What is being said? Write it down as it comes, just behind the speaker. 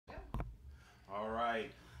All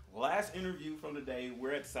right. Last interview from the day.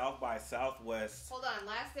 We're at South by Southwest. Hold on,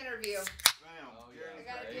 last interview. Bam. Oh, I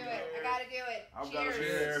yeah. gotta do it. I gotta do it. I've got a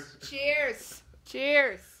Cheers. beer.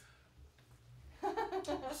 Cheers.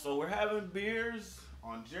 So we're having beers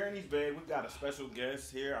on Journey's Bay. We've got a special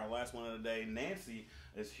guest here, our last one of the day. Nancy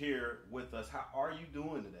is here with us. How are you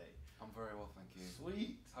doing today? I'm very well, thank you.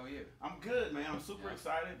 Sweet. How are you? I'm good, man. I'm super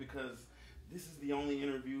excited because this is the only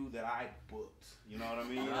interview that I booked. You know what I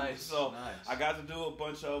mean? Nice. So Nice. I got to do a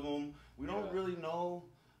bunch of them. We don't Yeah. really know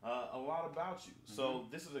a lot about you. So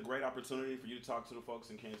this is a great opportunity for you to talk to the folks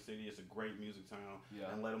in Kansas City. It's a great music town.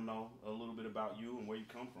 Yeah. And let them know a little bit about you and where you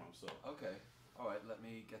come from. So Okay. All right, let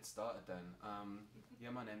me get started then. Yeah,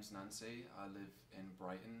 my name's Nancy. I live in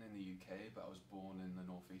Brighton in the UK, but I was born in the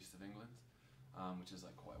northeast of England, which is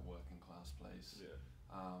like quite a working class place. yeah.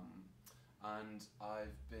 And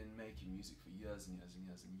I've been making music for years and years and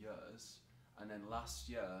years and years. And then last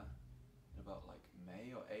year, in about like May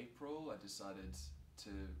or April, I decided to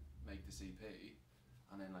make this EP.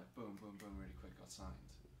 And then like boom, boom, boom, really quick got signed.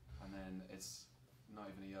 And then it's not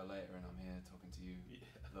even a year later and I'm here talking to you,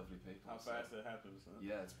 lovely people. How fast it happens, huh?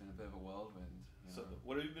 Yeah, it's been a bit of a whirlwind. You So know.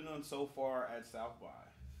 what have you been doing so far at South by?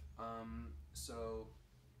 So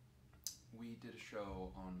we did a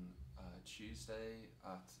show on Tuesday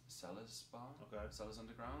at Sellers Bar, Okay. Sellers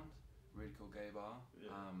Underground, really cool gay bar. Yeah.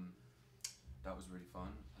 That was really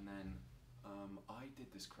fun. And then I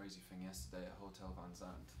did this crazy thing yesterday at Hotel Van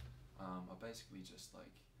Zandt. I basically just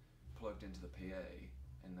like plugged into the PA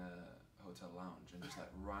in the hotel lounge and just like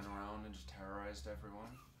ran around and just terrorized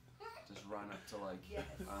everyone. Just ran up to like, Yes.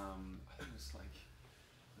 I think it was like,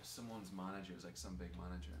 it was someone's manager, it was like some big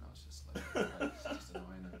manager, and I was just like, just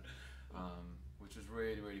annoying him. Which was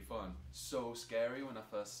really, really fun. So scary when I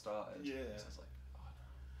first started. Yeah. So I was like, oh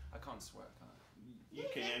no, I can't swear, can I? You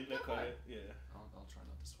can. go Go for ahead. Yeah. I'll try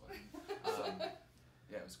not to swear.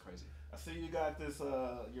 Yeah, it was crazy. I see you got this,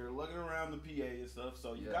 you're looking around the PA and stuff,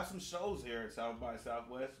 so you got some shows here at South by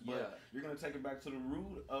Southwest, but Yeah. you're going to take it back to the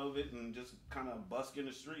root of it and just kind of busk in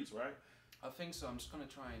the streets, right? I think so. I'm just gonna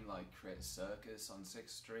try and like create a circus on 6th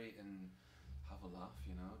Street and have a laugh,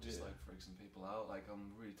 you know, just Yeah. like freak some people out. Like I'm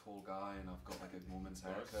a really tall guy and I've got like a woman's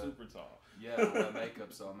You're haircut. super tall. Yeah, I wear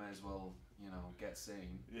makeup, so I may as well, you know, get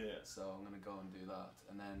seen. Yeah. So I'm gonna go and do that,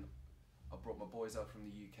 and then I brought my boys out from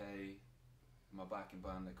the UK. My backing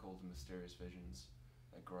band, they're called the Mysterious Visions.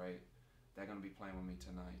 They're great. They're gonna be playing with me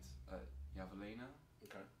tonight at Javelina.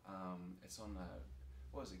 Okay. It's on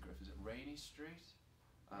what is it, Griff? Is it Rainy Street?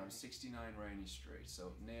 69 Rainy Street.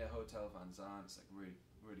 So near Hotel Van Zandt. It's like really,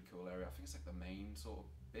 really cool area. I think it's like the main sort of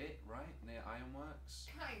bit, right? Near Ironworks.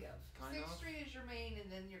 Kind of. Kind 6th of? Street is your main, and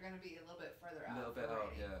then you're going to be a little bit further A out. little for bit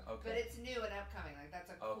out, Rainy. yeah. Okay. But it's new and upcoming. Like, that's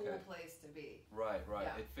a cool Okay. place to be. Right.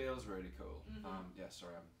 Yeah. It feels really cool. Mhm. Yeah,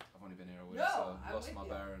 sorry, I've only been here a week, No, so I'm I've lost with my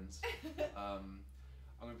you. bearings. I'm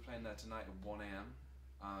going to be playing there tonight at 1 a.m.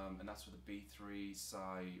 And that's for the B3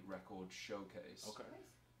 Psy Record Showcase. Okay.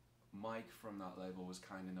 Mike from that label was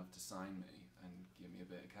kind enough to sign me and give me a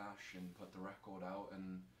bit of cash and put the record out,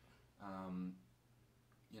 and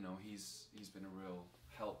you know, he's been a real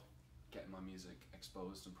help getting my music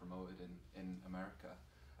exposed and promoted in America,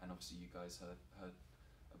 and obviously you guys heard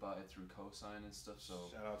about it through Cosign and stuff, so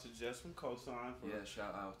Shout out to Jess from Cosign. For yeah,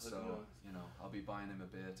 shout out. How's it So going? you know, I'll be buying him a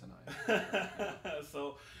beer tonight.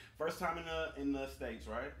 So, first time in the States,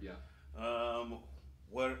 right? Yeah.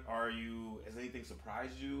 What are you? Has anything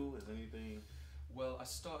surprised you? Has anything? Well, I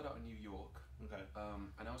started out in New York, Okay.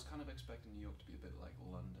 and I was kind of expecting New York to be a bit like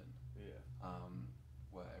London, Yeah.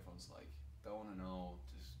 where everyone's like, don't want to know,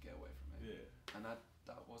 just get away from it. Yeah. And that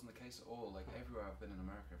wasn't the case at all. Like everywhere I've been in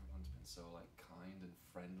America, everyone's been so like kind and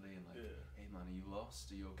friendly and like, Yeah. hey man, are you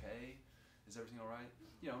lost? Are you okay? Is everything all right?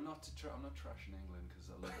 You know, I'm not trashing England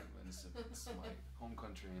because I love England. It's my home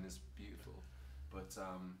country and it's beautiful. But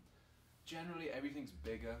generally everything's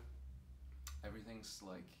bigger. Everything's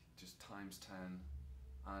like just times 10,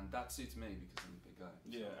 and that suits me because I'm a big guy.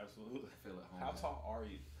 Yeah, so absolutely. I feel at home. How there. tall are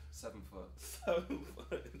you? 7 foot. 7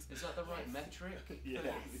 foot. Is that the right Yes. metric? Yeah.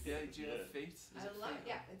 Yes. Yeah. Do you Yeah. have feet? Is I it love feet? it.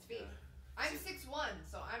 Yeah, it's feet. Yeah. I'm 6'1",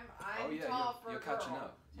 so I'm Oh, yeah, tall for you're a girl. catching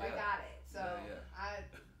up. So I Yeah. got it. So Yeah,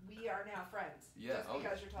 we are now friends. Yeah, Just oh,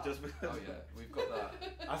 because you're tall. Just because Oh yeah, we've got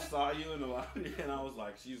that. I saw you in the lobby and I was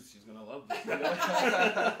like, she's gonna love this. He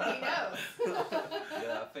knows.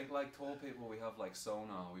 Yeah, I think like tall people, we have like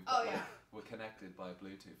sonar. We've Oh, got, like, yeah. we're connected by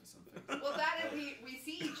Bluetooth or something. Well, that and we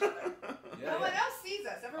see each other. Yeah, No one yeah. else sees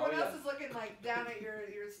us. Everyone Oh, yeah. else is looking like down at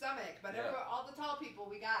your stomach, but Yeah. all the tall people,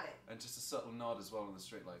 we got it. And just a subtle nod as well on the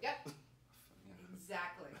street, like. Yep. Yeah,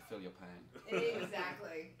 Exactly. I feel your pain.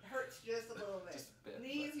 Exactly. Hurts just a little bit. Just a bit.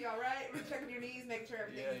 Knees, you all right? We're checking your knees, making sure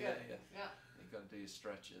everything's Yeah, good. yeah. got to do your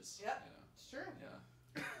stretches. Yep. You know? It's true. Yeah.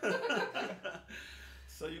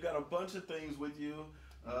 So you got a bunch of things with you.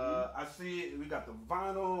 I see we got the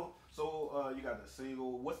vinyl. So you got the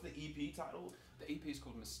single. What's the EP title? The EP is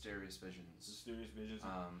called Mysterious Visions. Mysterious Visions.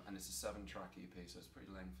 And it's a 7-track EP, so it's pretty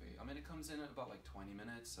lengthy. I mean, it comes in at about like 20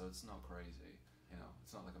 minutes, so it's not crazy. You know,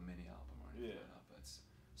 it's not like a mini album or anything like that, but it's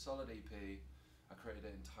a solid EP. I created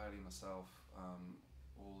it entirely myself.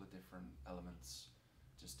 All the different elements,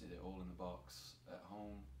 just did it all in the box at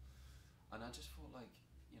home. And I just thought, like,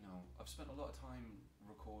 you know, I've spent a lot of time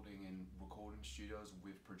recording in recording studios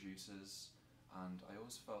with producers, and I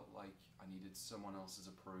always felt like I needed someone else's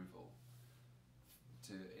approval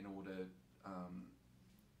in order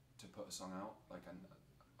to put a song out. Like,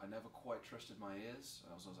 I never quite trusted my ears.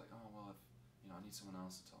 I was always like, oh well, I need someone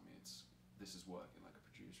else to tell me this is working, like a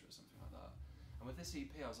producer or something like that. And with this EP,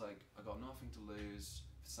 I was like, I got nothing to lose.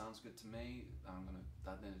 If it sounds good to me, then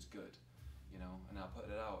it's good, you know. And I put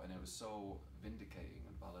it out, and it was so vindicating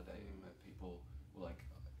and validating that people were like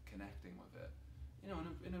connecting with it, you know,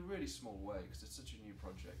 in a really small way, because it's such a new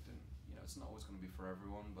project, and you know, it's not always going to be for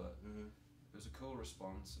everyone, but it was a cool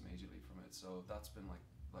response immediately from it. So that's been like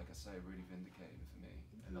I say, really vindicating for me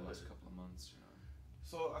in the last couple of months, you know.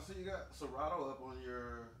 So I see you got Serato up on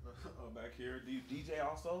your back here. Do you DJ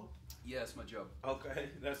also? Yeah, it's my job. Okay,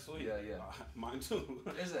 that's sweet. Yeah. Mine too.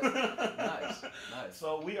 Is it? Nice.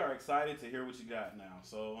 So we are excited to hear what you got now.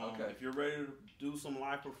 So Okay. if you're ready to do some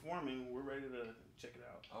live performing, we're ready to check it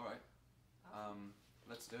out. All right.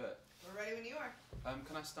 Let's do it. We're ready when you are.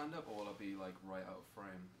 Can I stand up, or will I be like right out of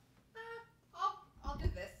frame? I'll do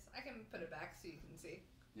this. I can put it back so you can see.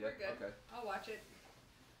 Yeah. We're good. Okay. I'll watch it.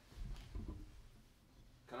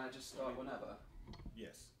 Can I just start whenever?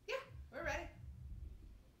 Yes. Yeah, we're ready.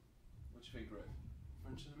 What do you think, Rick?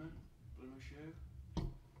 French cinnamon? Blue monsieur?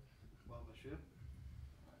 Well, monsieur.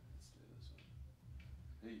 Alright, let's do this one.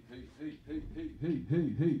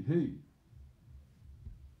 Hey.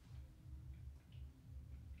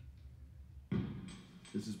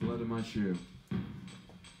 This is blood in my shoe.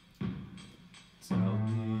 Tell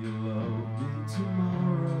me you love me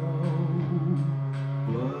tomorrow.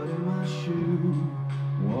 Blood in my shoe.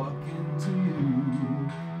 Walking to you.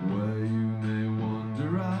 Where you may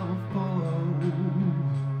wander, I'll follow.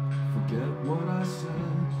 Forget what I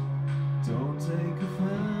said. Don't take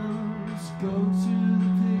offense. Go to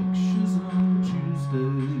the pictures on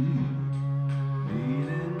Tuesday. Meet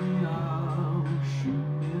in the aisle. Shoot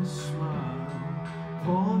me a smile.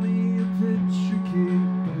 Pour me a picture, keep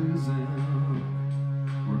boozing.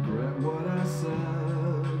 Regret what I said, a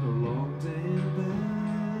long day in bed.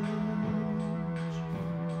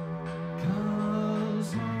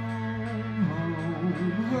 'Cause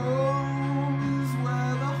home is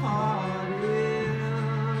where the heart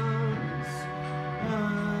is. I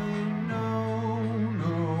know,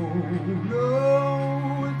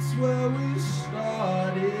 it's where we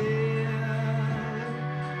started.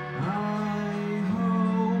 I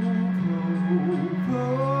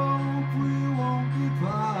hope we won't be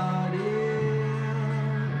parted.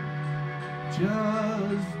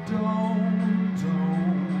 Just don't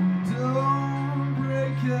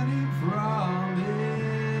break any promise.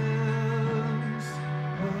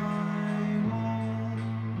 I won't.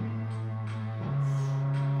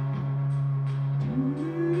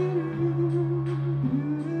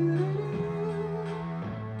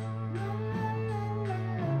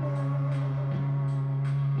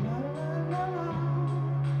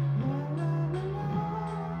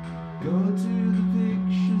 Go to the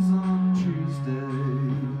pictures on Tuesday.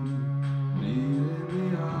 Meet in the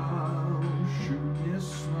aisle. Shoot me a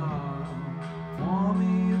smile. Pour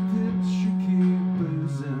me a picture, keep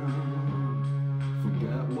boozing.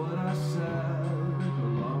 Forget what I said. A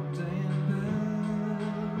long day in bed.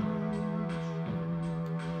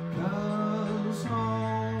 'Cause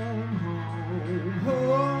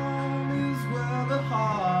home is where the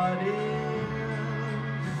heart is.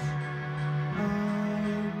 I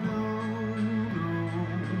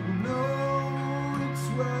know, it's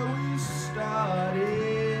where we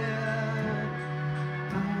started.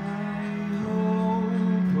 I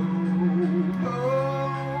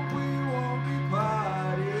hope we won't be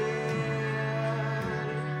parted.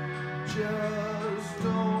 Just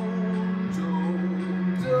don't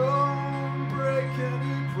break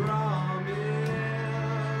any promise.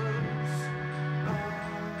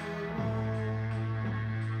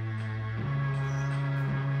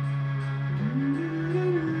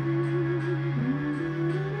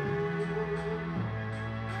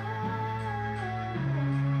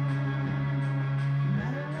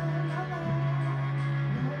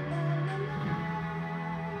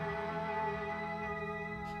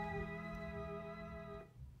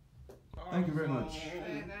 Thank you very much.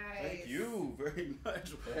 Very nice. Thank you very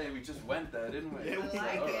much. Hey, we just went there, didn't we? Yeah, I we-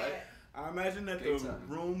 like All it. right. I imagine that Big the time.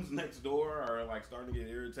 rooms next door are like starting to get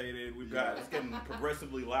irritated. We've got it's getting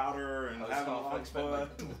progressively louder and I was having a half lot of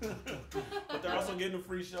expecting fun. But they're also getting a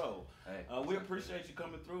free show. Hey, We appreciate you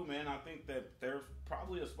coming through, man. I think that there's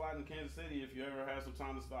probably a spot in Kansas City if you ever have some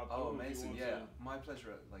time to stop through. Oh, if you amazing! want Yeah, to. my pleasure.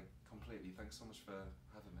 Like completely. Thanks so much for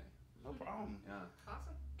having me. No problem. Yeah,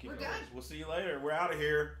 Awesome. Keep We're it done. up. We'll see you later. We're out of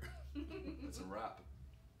here. it's a wrap.